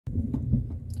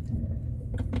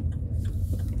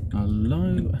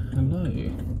Hello, hello.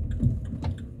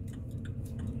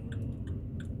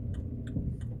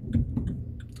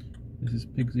 This is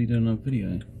Pigsy doing a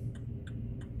video.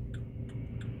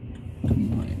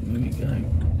 Right, there we go.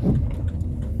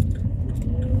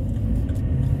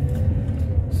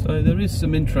 So there is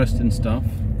some interesting stuff.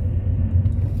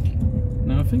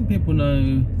 Now I think people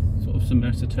know sort of some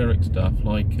esoteric stuff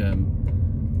like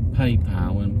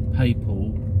PayPal and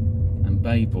PayPal and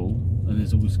Babel, and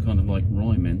there's always kind of like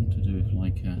rhyming to do with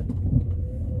like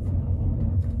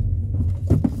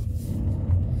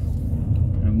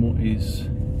and what is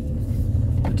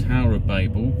the Tower of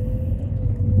Babel.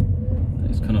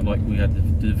 It's kind of like we had the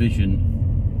division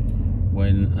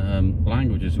when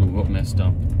languages all got messed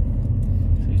up.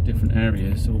 So these different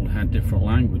areas all had different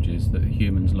languages that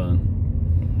humans learn,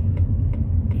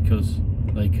 because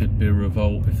they could be a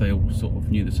revolt if they all sort of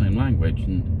knew the same language.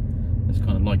 And it's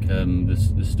kind of like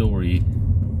the story,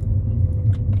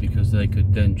 because they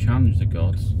could then challenge the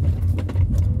gods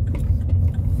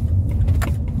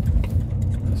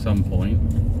at some point.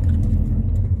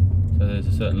 So there's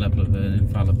a certain level of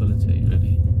infallibility,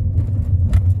 really.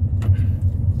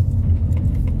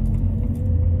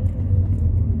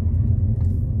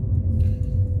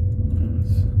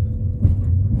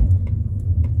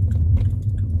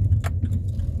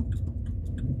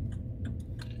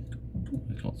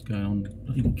 There's lots going on.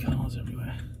 Bloody cars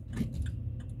everywhere.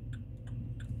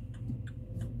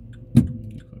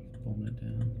 Bomb it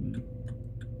down.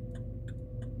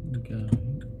 There we go.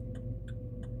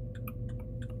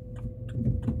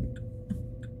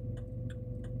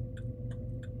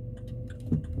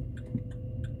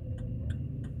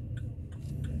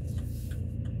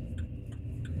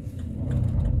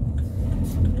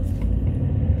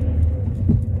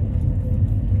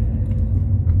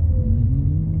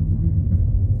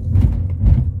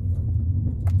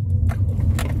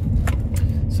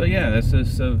 So yeah, there's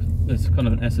kind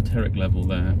of an esoteric level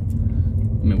there.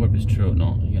 I mean, whether it's true or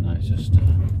not, you know, it's just.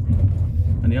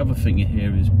 And the other thing you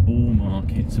hear is bull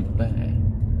markets and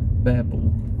bear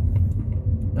bull,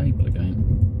 Babel again.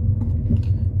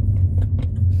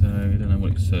 So I don't know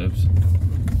what it serves.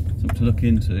 Something to look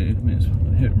into. I mean, it's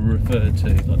referred to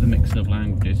like the mixing of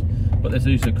languages, but there's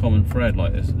also a common thread,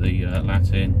 like there's the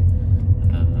Latin,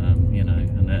 you know,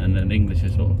 and then English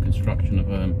is sort of construction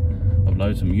of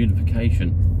loads of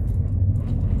unification,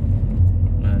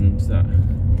 and that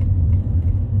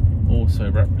also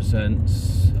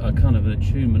represents a kind of an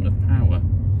attunement of power,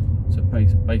 so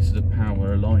bases of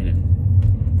power aligning.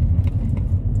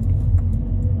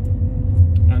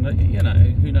 And you know,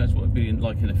 who knows what it'd be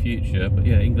like in the future, but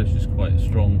yeah, English is quite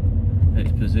strong in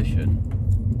its position,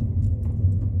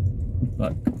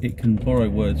 but it can borrow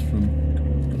words from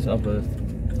this other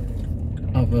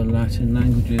Latin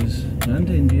languages and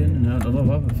Indian and a lot of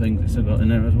other things it's still got in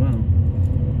there as well.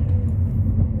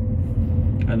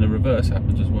 And the reverse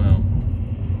happens as well.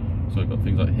 So we've got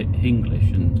things like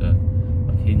Hinglish and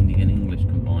like Hindi and English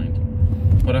combined.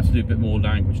 I'd have to do a bit more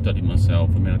language study myself.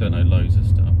 I mean, I don't know loads of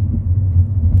stuff.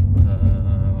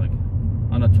 Like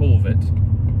Anna Torvit,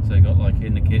 so they got like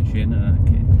in the kitchen,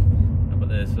 but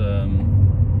there's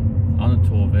Anna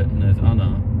Torvit and there's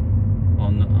Anna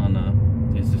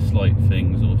is the slight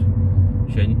things, or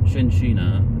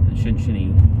Shenshina and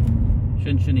Shenshini.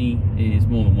 Shenshini is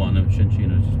more than one, and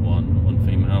Shenshina is just one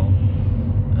female.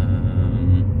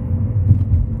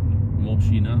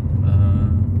 Moshina.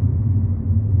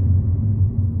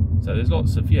 So there's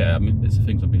lots of, yeah, I mean, it's the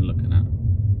things I've been looking at.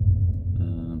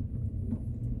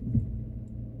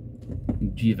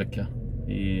 Jivika,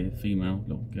 female,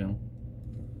 little girl.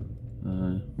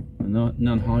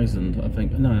 Nunheisend, I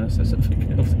think. No, that's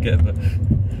something else together.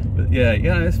 But yeah,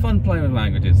 it's fun playing with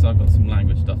languages. So I've got some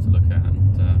language stuff to look at,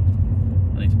 and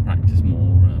I need to practice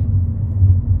more.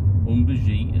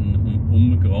 Umbajit and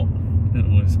Ummagot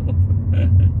and all this stuff.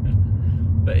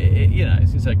 But you know,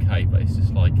 it's okay. But it's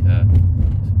just like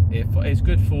it's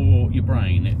good for your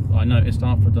brain. I noticed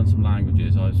after I've done some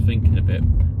languages, I was thinking a bit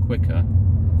quicker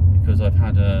because I've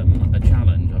had a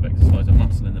challenge. I've exercised a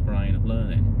muscle in the brain of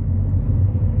learning.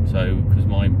 So, because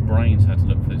my brain's had to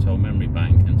look for this whole memory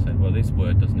bank and said, well, this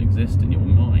word doesn't exist in your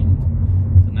mind,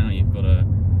 so now you've got to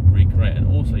recreate. And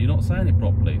also, you're not saying it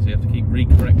properly, so you have to keep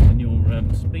recorrecting your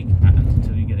speech patterns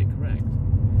until you get it correct.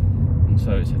 And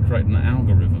so it's creating an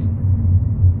algorithm.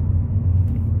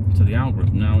 So the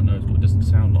algorithm now it knows what it doesn't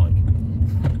sound like,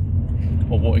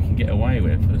 or what it can get away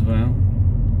with as well.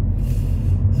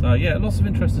 So yeah, lots of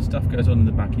interesting stuff goes on in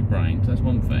the back of your brain. So that's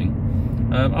one thing.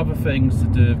 Other things to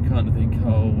do with kind of the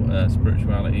whole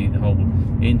spirituality, the whole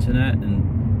internet,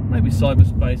 and maybe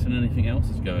cyberspace and anything else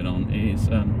that's going on is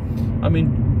I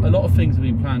mean, a lot of things have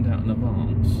been planned out in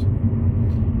advance,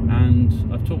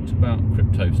 and I've talked about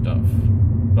crypto stuff,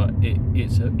 but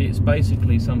it's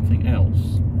basically something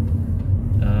else.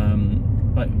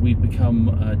 But we've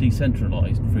become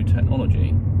decentralized through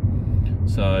technology,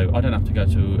 so I don't have to go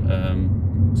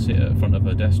to sit in front of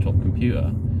a desktop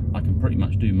computer. I can pretty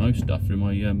much do most stuff through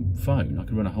my phone. I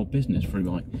can run a whole business through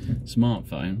my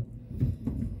smartphone.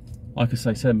 I could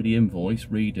say, send me the invoice,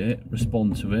 read it,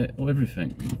 respond to it, or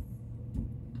everything.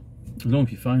 As long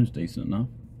as your phone's decent enough.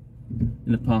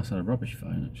 In the past I had a rubbish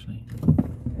phone, actually.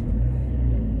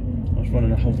 I was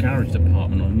running a whole garage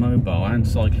department on mobile and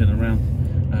cycling around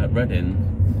Reading.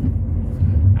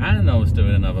 And I was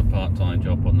doing another part-time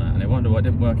job on that, and they wonder why it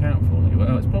didn't work out for me.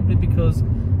 Well, it's probably because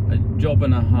a job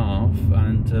and a half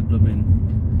and blooming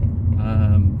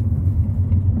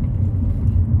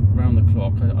round the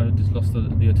clock, I just lost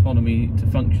the autonomy to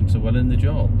function so well in the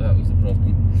job. That was the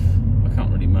problem. I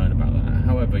can't really moan about that.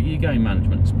 However, you gain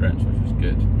management experience, which was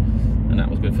good, and that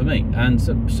was good for me. And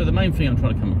so the main thing I'm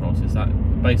trying to come across is that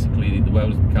basically the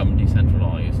world has become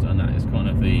decentralised, and that is kind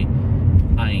of the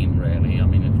aim, really. I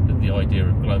mean, the idea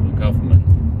of global government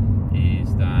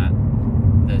is that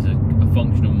there's a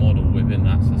functional model within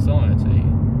that society,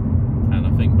 and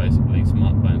I think basically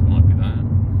smartphones might be that.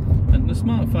 And the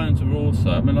smartphones are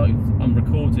also, I mean, like, I'm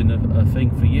recording a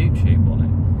thing for YouTube on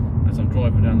it as I'm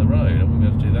driving down the road. I wouldn't be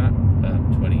able to do that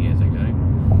 20 years ago,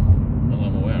 not that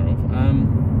I'm aware of.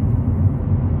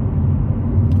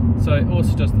 So it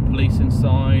also does the police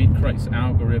inside, creates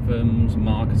algorithms,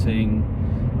 marketing,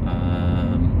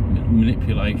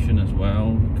 manipulation as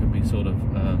well. It could be sort of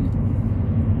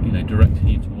you know, directing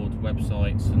you towards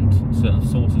websites and certain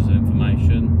sources of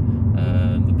information.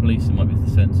 The police, it might be the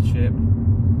censorship.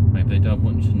 Maybe they don't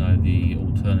want you to know the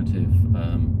alternative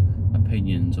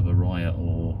opinions of a riot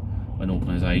or an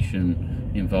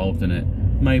organisation involved in it.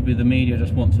 Maybe the media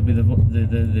just want to be the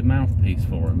mouthpiece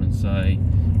for them and say,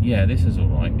 yeah, this is all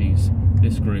right.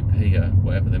 This group here,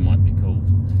 whatever they might be called,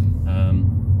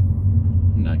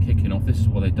 you know, kicking off. This is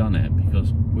why they've done it,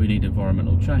 because we need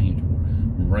environmental change,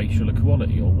 or racial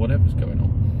equality, or whatever's going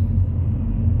on.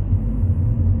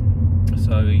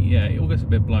 So yeah, it all gets a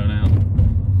bit blown out of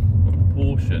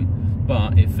proportion,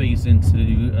 but it feeds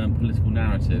into political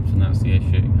narratives, and that's the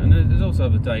issue. And there's also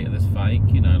other data that's fake,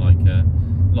 you know, like a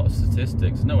lot of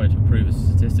statistics. There's no way to prove a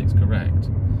statistic's correct.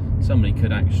 Somebody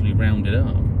could actually round it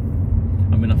up.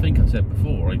 I mean, I think I said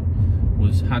before, I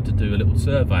had to do a little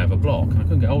survey of a block, and I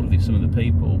couldn't get hold of some of the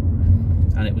people,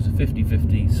 and it was a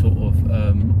 50-50 sort of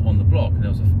on the block, and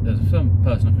there was some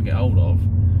person I could get hold of,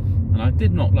 and I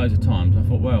did knock loads of times. I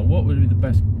thought, well, what would be the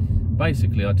best?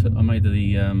 Basically, I made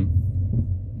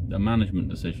the management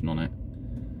decision on it,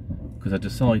 because I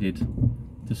decided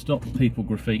to stop people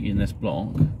graffitiing this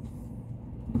block.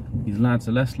 These lads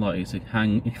are less likely to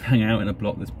hang out in a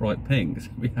block that's bright pink. So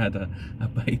we had a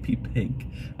baby pink,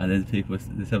 and then people,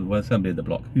 somebody in the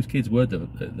block whose kids were doing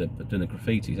the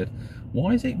graffiti said,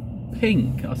 "Why is it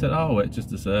pink?" I said, "Oh, it's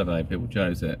just a survey. People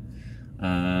chose it.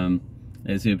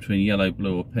 It's in between yellow,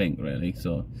 blue, or pink, really."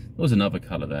 So there was another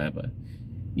colour there, but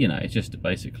you know, it's just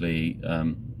basically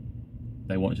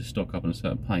they wanted to stock up on a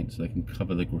certain paint so they can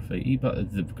cover the graffiti,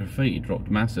 but the graffiti dropped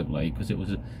massively because it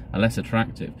was a less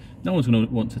attractive. No one's going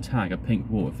to want to tag a pink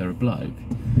wall if they're a bloke.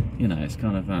 You know, it's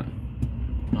kind of that,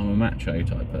 I'm a macho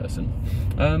type person.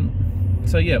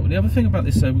 So yeah, well, the other thing about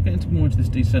this, so we're getting more into this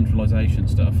decentralisation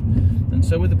stuff, and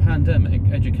so with the pandemic,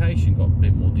 education got a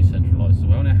bit more decentralised as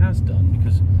well, and it has done,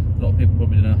 because a lot of people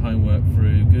probably did their homework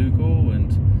through Google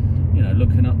and, you know,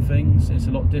 looking up things. It's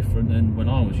a lot different than when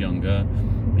I was younger,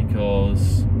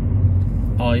 because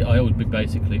I always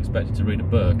basically expected to read a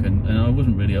book, and I'm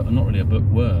not really a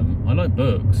bookworm. I like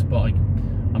books, but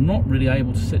I'm not really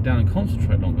able to sit down and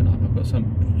concentrate long enough. I've got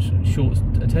some short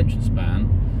attention span,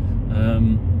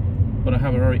 but I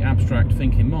have a very abstract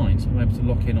thinking mind, so I'm able to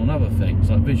lock in on other things,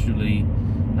 like visually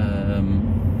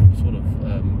sort of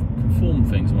conform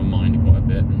things in my mind quite a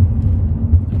bit,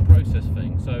 and process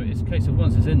things. So it's a case of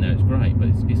once it's in there, it's great, but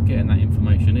it's getting that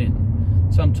information in.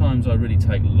 Sometimes I really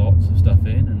take lots of stuff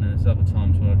in, and there's other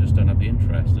times where I just don't have the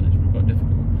interest, and it's really quite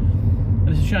difficult. And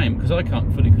it's a shame, because I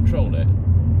can't fully control it.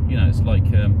 You know, it's like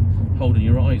holding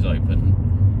your eyes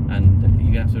open, and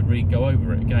you have to go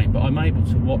over it again. But I'm able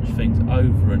to watch things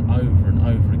over and over and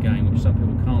over again, which some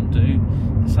people can't do.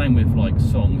 The same with like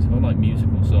songs. If I like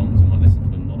musical songs, I might listen to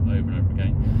them not over and over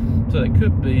again. So it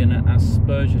could be an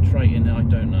Asperger trait in it, I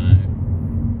don't know.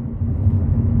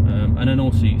 And then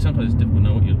also, sometimes it's difficult to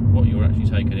know what you're actually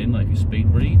taking in. Like if you speed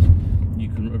read, you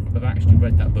can have actually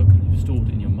read that book and you've stored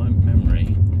it in your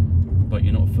memory, but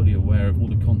you're not fully aware of all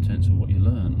the contents of what you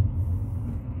learn.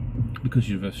 because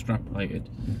you've extrapolated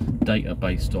data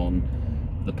based on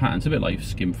the patterns. A bit like you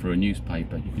skim through a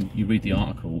newspaper. You read the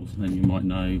articles, and then you might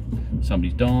know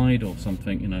somebody's died or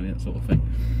something, you know, that sort of thing.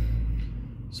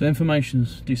 So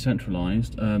information's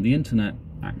decentralized. The internet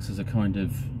acts as a kind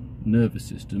of nervous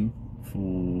system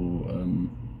for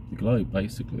the globe,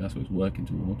 basically. That's what it's working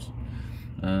towards.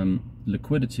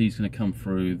 Liquidity is going to come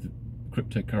through the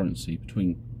cryptocurrency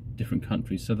between different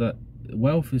countries, so that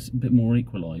wealth is a bit more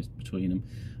equalized between them,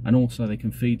 and also they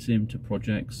can feed into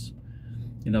projects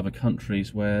in other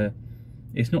countries where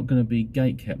it's not going to be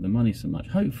gate-kept, the money, so much.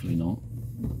 Hopefully not.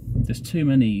 There's too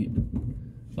many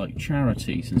like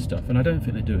charities and stuff, and I don't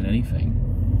think they're doing anything.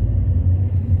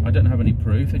 I don't have any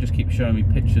proof. They just keep showing me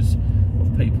pictures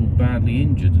of people badly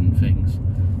injured and things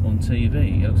on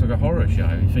TV. It looks like a horror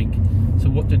show. You think, so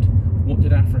what did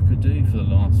Africa do for the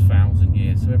last 1,000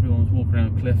 years? So everyone was walking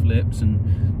around with cleft lips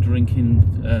and drinking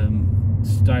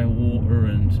stale water,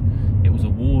 and it was a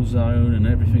war zone and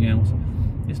everything else.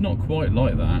 It's not quite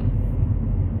like that.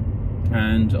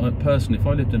 And I, personally, if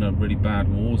I lived in a really bad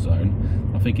war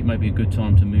zone, I think it may be a good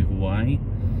time to move away.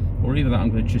 Or either that, I'm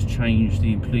going to just change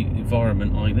the complete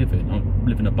environment I live in. I'll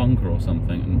live in a bunker or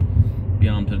something and be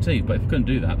armed to the teeth. But if I couldn't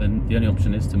do that, then the only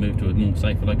option is to move to a more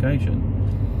safer location.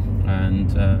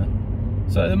 And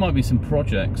so there might be some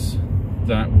projects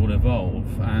that will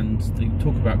evolve, and they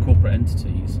talk about corporate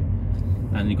entities,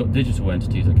 and you've got digital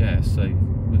entities, I guess. So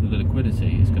with the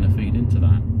liquidity, it's going to feed into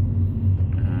that.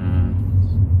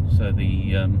 So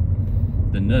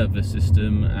the nervous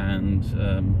system and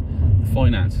the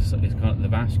finance is kind of the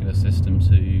vascular system to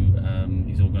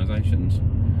these organisations.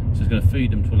 So it's going to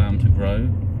feed them to allow them to grow.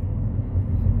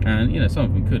 And you know, some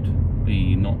of them could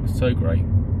be not so great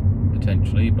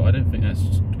potentially, but I don't think that's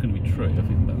going to be true. I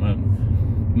think that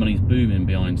money's booming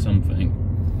behind something.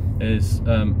 There's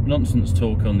nonsense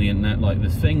talk on the internet, like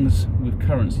there's things with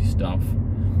currency stuff.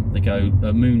 They go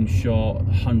a moonshot,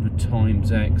 100 times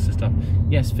X and stuff.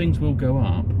 Yes, things will go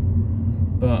up,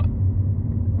 but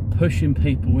pushing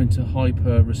people into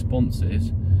hyper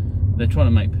responses, they're trying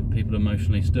to make people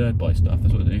emotionally stirred by stuff.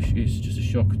 That's what it is. It's just a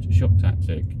shock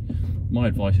tactic. My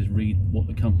advice is read what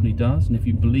the company does, and if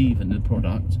you believe in the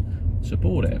product,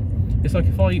 support it. It's like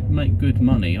if I make good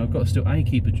money, I've got to still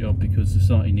keep a job because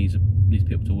society needs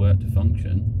people to work to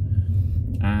function,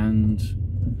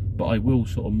 but I will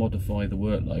sort of modify the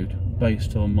workload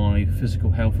based on my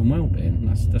physical health and well-being.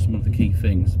 That's one of the key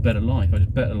things. Better life.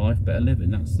 Better life, better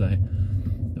living. That's the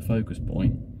focus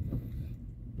point.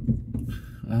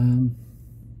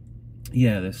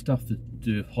 Yeah, there's stuff to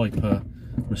do with hyper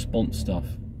response stuff,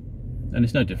 and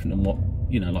it's no different than what,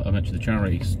 you know, like I mentioned, the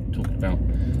charities talking about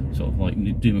sort of like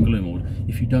doom and gloom, or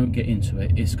if you don't get into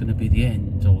it, it's going to be the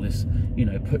end, or this, you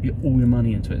know, put all your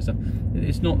money into it and stuff.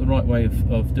 It's not the right way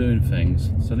of doing things.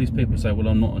 So these people say, well,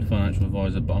 I'm not a financial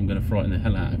advisor, but I'm going to frighten the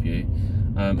hell out of you.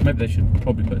 Maybe they should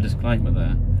probably put a disclaimer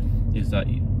there, is that,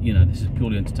 you know, this is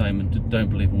purely entertainment, don't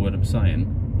believe a word I'm saying.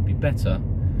 It'd be better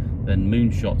than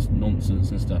moonshots,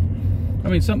 nonsense and stuff. I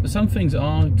mean, some things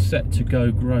are set to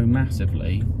grow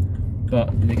massively, but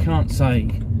they can't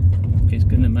say it's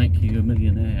going to make you a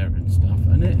millionaire and stuff.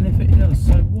 And if it does,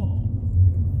 so what?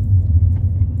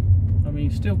 I mean,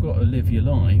 you've still got to live your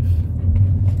life.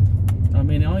 I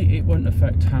mean, it won't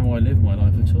affect how I live my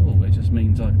life at all. It just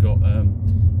means I've got,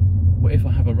 well, if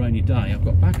I have a rainy day, I've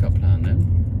got a backup plan then.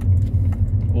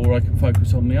 Or I can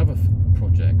focus on the other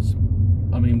projects.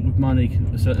 I mean, with money,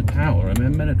 a certain power. I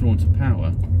mean, men are drawn to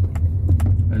power.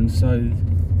 And so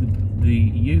the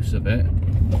use of it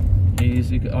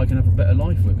is I can have a better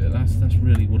life with it. That's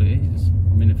really what it is.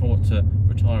 I mean, if I want to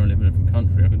retire and live in a different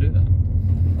country, I can do that,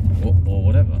 or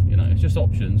whatever. You know, it's just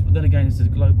options. But then again, it's a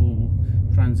global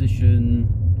transition,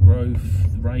 growth,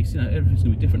 race. You know, everything's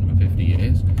going to be different in 50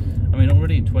 years. I mean,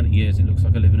 already in 20 years, it looks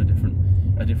like I live in a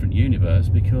different universe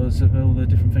because of all the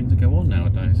different things that go on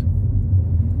nowadays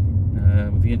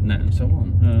with the internet and so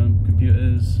on.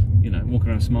 Computers, you know, walking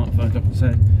around smartphones. Like I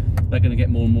said, they're going to get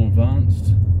more and more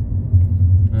advanced.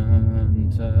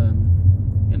 And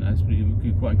you know, it's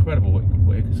really quite incredible what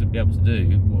we're going to be able to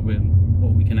do,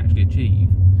 what we can actually achieve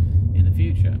in the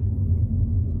future.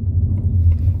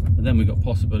 And then we've got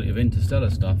possibility of interstellar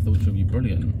stuff, which will be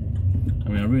brilliant. I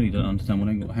mean, I really don't understand why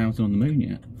they haven't got housing on the moon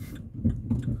yet.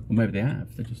 Or maybe they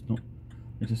have. They're just not.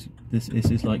 This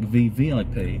is like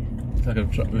VIP. It's like a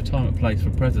retirement place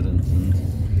for presidents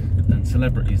and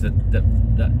celebrities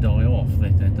that die off. They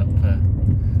end up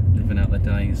living out their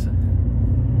days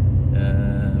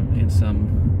in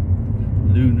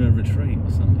some lunar retreat or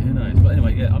something. Who knows? But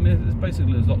anyway, yeah. I mean,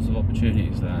 there's lots of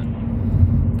opportunities there,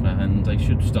 and they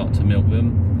should start to milk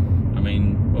them. I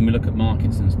mean, when we look at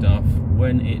markets and stuff,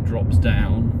 when it drops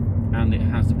down, and it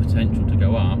has the potential to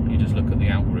go up, you just look at the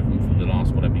algorithm for the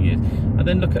last whatever years, and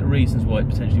then look at reasons why it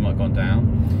potentially might have gone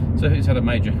down. So if it's had a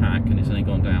major hack and it's only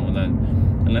gone down, well then,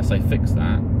 unless they fix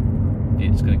that,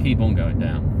 it's going to keep on going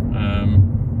down.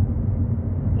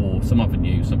 Or some other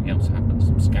news, something else happens,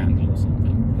 some scandal or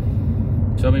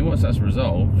something. So I mean, once that's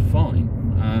resolved, fine.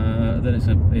 Then it's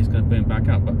going to boom back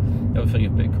up. But the other thing,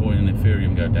 if Bitcoin and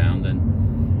Ethereum go down, then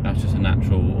that's just a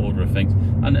natural order of things.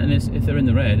 And if they're in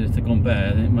the red, if they've gone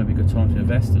bare, then it might be a good time to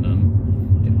invest in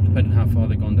them, depending on how far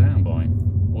they've gone down by.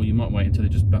 Or you might wait until they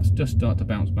just start to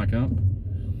bounce back up,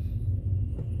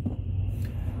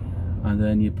 and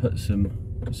then you put some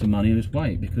money in its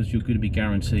weight, because you're going to be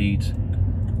guaranteed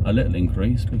a little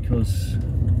increase because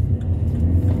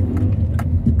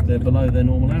they're below their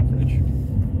normal average,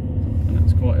 and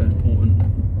that's quite an important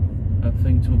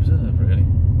thing to observe, really.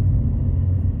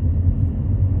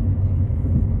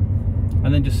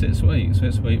 And then just sit sweet,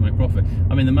 make profit.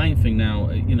 I mean, the main thing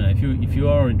now, you know, if you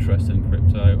are interested in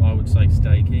crypto, I would say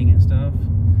staking and stuff.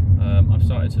 I've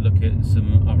started to look at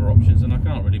some other options, and I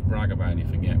can't really brag about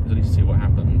anything yet because I need to see what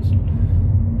happens.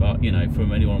 But you know,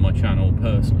 from anyone on my channel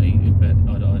personally,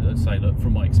 I'd say, look,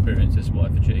 from my experience, this is what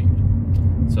I've achieved.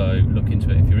 So look into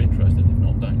it if you're interested. If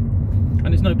not, don't.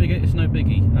 And it's no biggie. It's no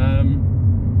biggie.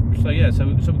 So yeah, so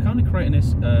we're kind of creating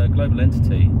this global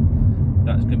entity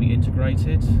that's going to be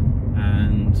integrated.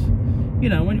 And you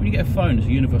know, when you get a phone, it's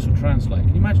a universal translate.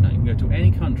 Can you imagine that? You can go to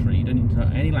any country, you don't need to know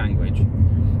any language,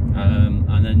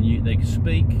 and then they can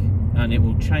speak, and it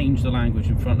will change the language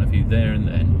in front of you there and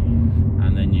then.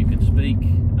 And then you can speak,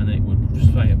 and then it would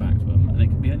just say it back to them, and it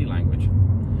can be any language.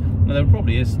 Now there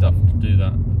probably is stuff to do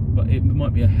that, but it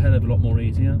might be a hell of a lot more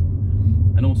easier.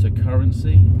 And also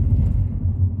currency,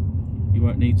 you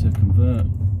won't need to convert.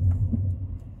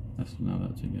 Now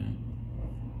that's again.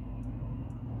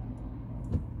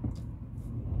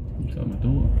 Tell my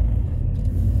daughter.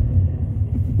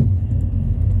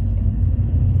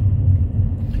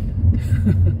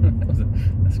 That was a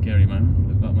scary moment. It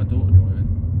looked like my daughter driving.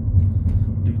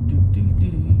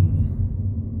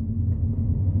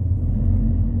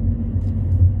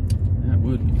 That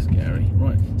would be scary.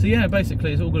 Right. So yeah,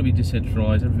 basically it's all going to be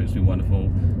decentralised. Everything's going to be wonderful.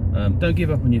 Don't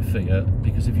give up on your fiat,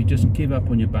 because if you just give up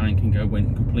on your bank and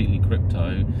went completely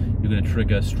crypto, you're going to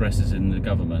trigger stresses in the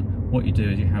government. What you do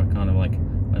is you have kind of like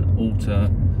an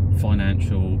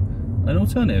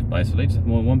alternative, basically, just have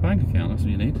more than one bank account. That's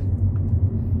what you need.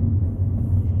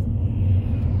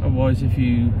 Otherwise,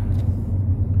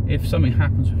 if something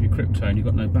happens with your crypto and you've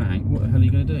got no bank, what the hell are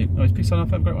you going to do? Alright, peace on,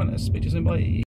 have a great one. Let's speak to you soon. Bye.